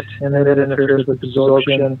to it, and then it interferes with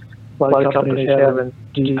absorption. A lot of companies haven't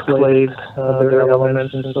declayed their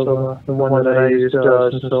elements, and so the one that I use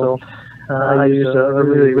does. And so I use a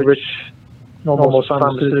really rich, almost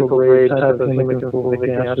pharmaceutical grade type of humic and fulvic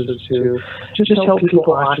acids to just help people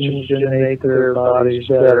oxygenate their bodies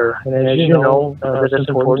better. And as you know, that's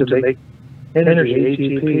important to make energy,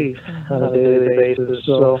 ATP, on a daily basis.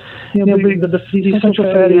 So, the essential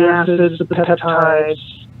fatty acids, the peptides,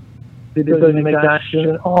 the ability to make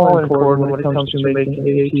oxygen, all important when it comes to making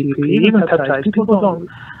ATP. Even peptides, people don't,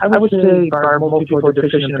 I would say, most people are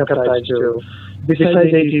deficient in peptides too.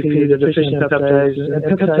 Besides ATP, they're deficient in peptides. And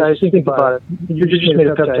peptides, think about it. You're just made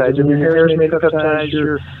of peptides. And your hair is made of peptides,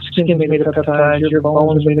 your skin is made of peptides, your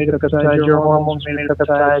bones are made of peptides, your hormones are made of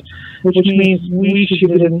peptides, which means we should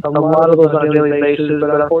get in a lot of those on a daily basis.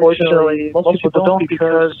 But unfortunately, most people don't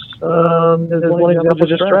because there's one example,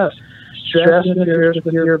 just stress. Stress interferes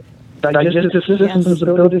with your digestive system's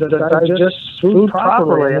ability to digest food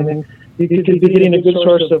properly. I mean, you could be getting a good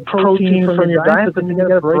source of protein from your diet, but then you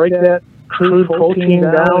got to break that crude protein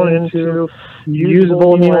down into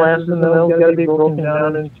usable amino acids, and those got to be broken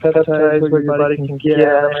down into peptides where your body can get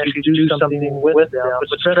at them and actually do something with them.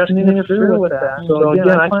 But stress can interfere with that. So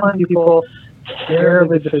again, I find people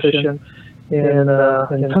terribly deficient in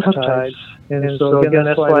peptides, and so again,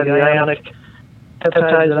 that's why the ionic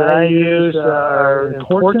peptides that I use are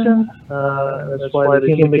important. That's why the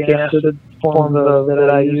humic acid form that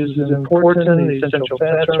I use is important. The essential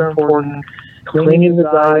fats are important. Cleaning the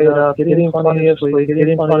diet up, getting plenty of sleep,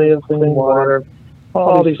 getting plenty of clean water.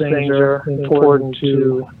 All these things are important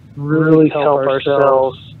to really help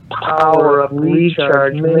ourselves power up,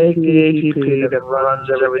 recharge, make the ATP that runs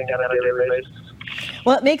everything on a daily basis.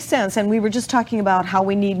 Well, it makes sense, and we were just talking about how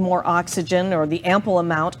we need more oxygen, or the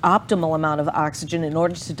optimal amount of oxygen in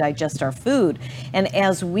order to digest our food. And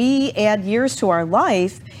as we add years to our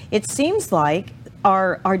life, it seems like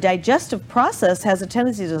our digestive process has a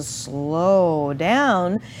tendency to slow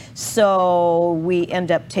down, so we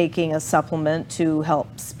end up taking a supplement to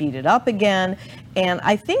help speed it up again. And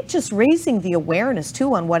I think just raising the awareness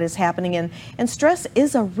too on what is happening, and stress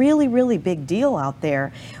is a really, really big deal out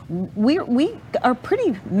there. We are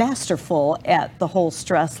pretty masterful at the whole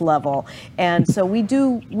stress level, and so we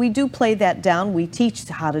do play that down. We teach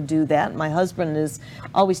how to do that. My husband is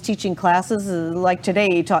always teaching classes. Like today,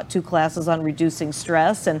 he taught 2 classes on reducing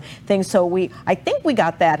stress and things. So I think we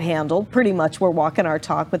got that handled pretty much. We're walking our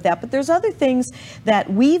talk with that. But there's other things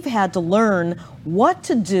that we've had to learn what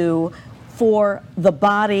to do for the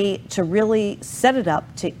body to really set it up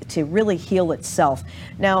to really heal itself.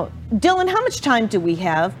 Now, Dylan, how much time do we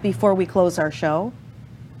have before we close our show?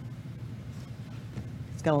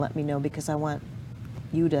 It's going to let me know because I want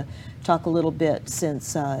you to talk a little bit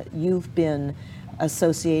since you've been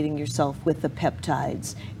associating yourself with the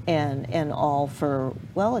peptides and all for,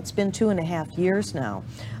 well, it's been 2.5 years now.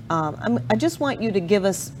 I just want you to give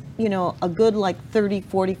us, a good 30,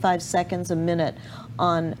 45 seconds, a minute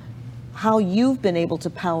on how you've been able to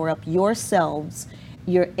power up yourselves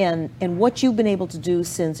and what you've been able to do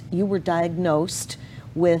since you were diagnosed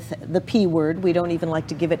with the P word. We don't even like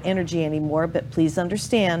to give it energy anymore, but please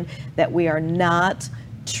understand that we are not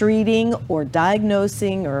treating or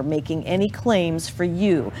diagnosing or making any claims for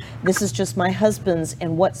you. This is just my husband's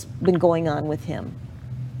and what's been going on with him.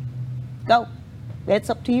 Go.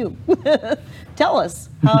 It's up to you. Tell us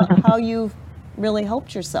how you've really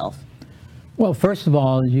helped yourself. Well, first of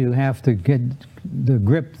all, you have to get the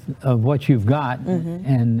grip of what you've got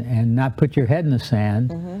and not put your head in the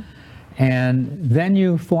sand. And then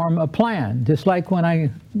you form a plan, just like when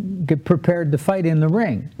I get prepared to fight in the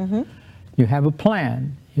ring. You have a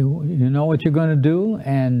plan. You know what you're going to do,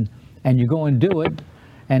 and you go and do it.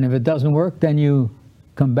 And if it doesn't work, then you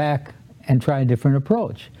come back and try a different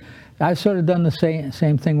approach. I've sort of done the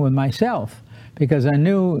same thing with myself, because I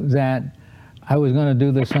knew that I was going to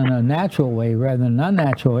do this in a natural way rather than an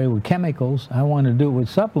unnatural way with chemicals. I want to do it with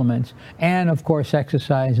supplements and, of course,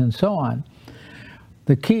 exercise and so on.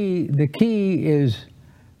 The key is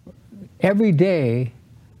every day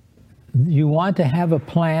you want to have a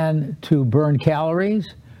plan to burn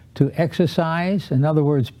calories, to exercise. In other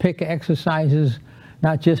words, pick exercises,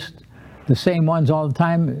 not just the same ones all the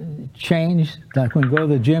time, change. Like when you go to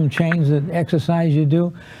the gym, change the exercise you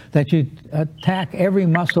do, that you attack every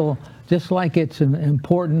muscle just like it's an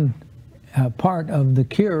important part of the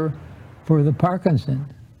cure for the Parkinson.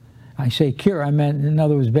 I say cure, I meant, in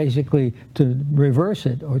other words, basically to reverse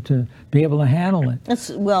it or to be able to handle it.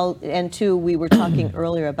 Well, and too, we were talking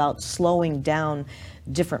earlier about slowing down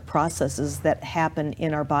different processes that happen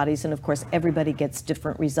in our bodies, and of course everybody gets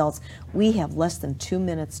different results. We have less than 2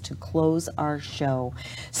 minutes to close our show,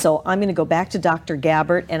 so I'm going to go back to Dr.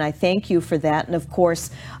 Gabbert, and I thank you for that. And of course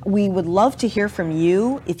we would love to hear from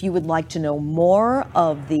you if you would like to know more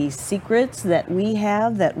of the secrets that we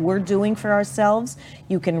have that we're doing for ourselves.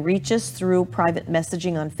 You can reach us through private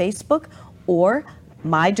messaging on Facebook, or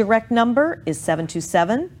my direct number is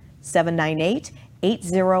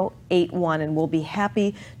 727-798-8081, and we'll be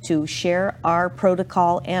happy to share our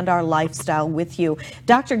protocol and our lifestyle with you.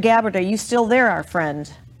 Dr. Gabbert, are you still there, our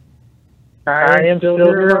friend? I am still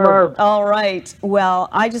here, Barb. All right. Well,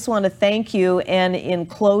 I just want to thank you. And in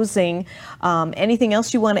closing, anything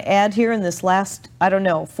else you want to add here in this last,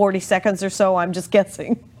 40 seconds or so? I'm just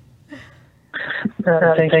guessing.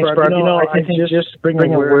 Thanks, Barb. I think just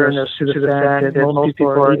bringing awareness to the fact that most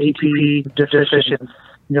people are ATP deficient.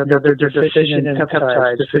 They're deficient in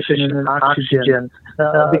peptides, deficient in oxygen,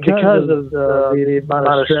 because of the amount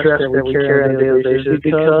of stress that we carry on a daily basis,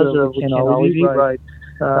 because of we can't always eat right.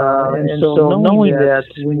 And so knowing that,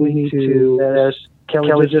 we need to, as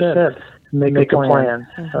Kelly just said, make a plan.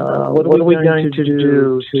 What are we going to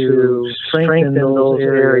do to strengthen those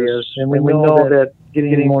areas? And we know that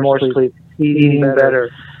getting more sleep, eating better,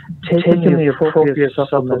 taking the appropriate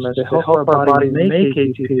supplements to help our body make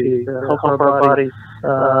ATP, to help our body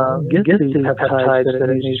get the peptides that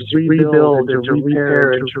it needs to rebuild, to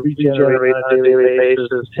repair, and to regenerate on a daily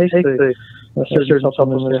basis. Take the certain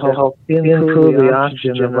supplements to help improve the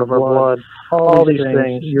oxygen of our blood. All these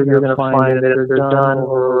things, you're going to find that they're done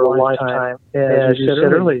over a lifetime. As you said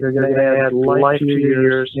earlier, you're going to add life to your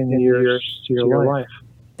years and years to your life.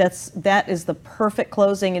 That is the perfect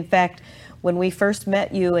closing. In fact, when we first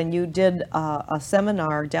met you and you did a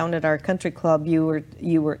seminar down at our country club, you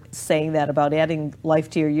were saying that about adding life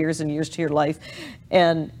to your years and years to your life.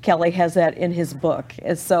 And Kelly has that in his book.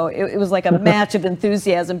 And so it was like a match of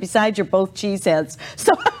enthusiasm. Besides, you're both cheeseheads.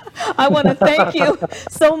 So I want to thank you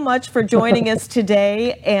so much for joining us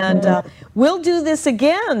today. And we'll do this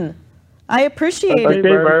again. I appreciate it.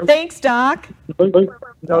 Barb. Thanks, Doc.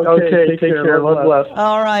 Okay, take care. Love bless.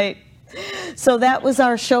 All right. So that was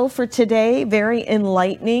our show for today. Very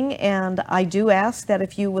enlightening, and I do ask that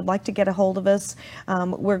if you would like to get a hold of us,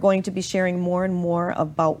 we're going to be sharing more and more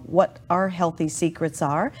about what our healthy secrets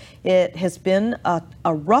are. It has been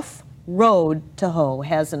a rough road to hoe,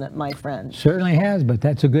 hasn't it, my friend? Certainly has, but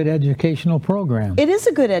that's a good educational program. It is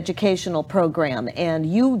a good educational program, and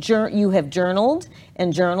you have journaled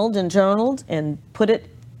and journaled and journaled and put it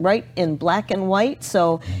right in black and white,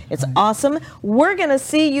 so it's awesome. We're going to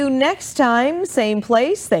see you next time, same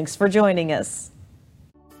place. Thanks for joining us.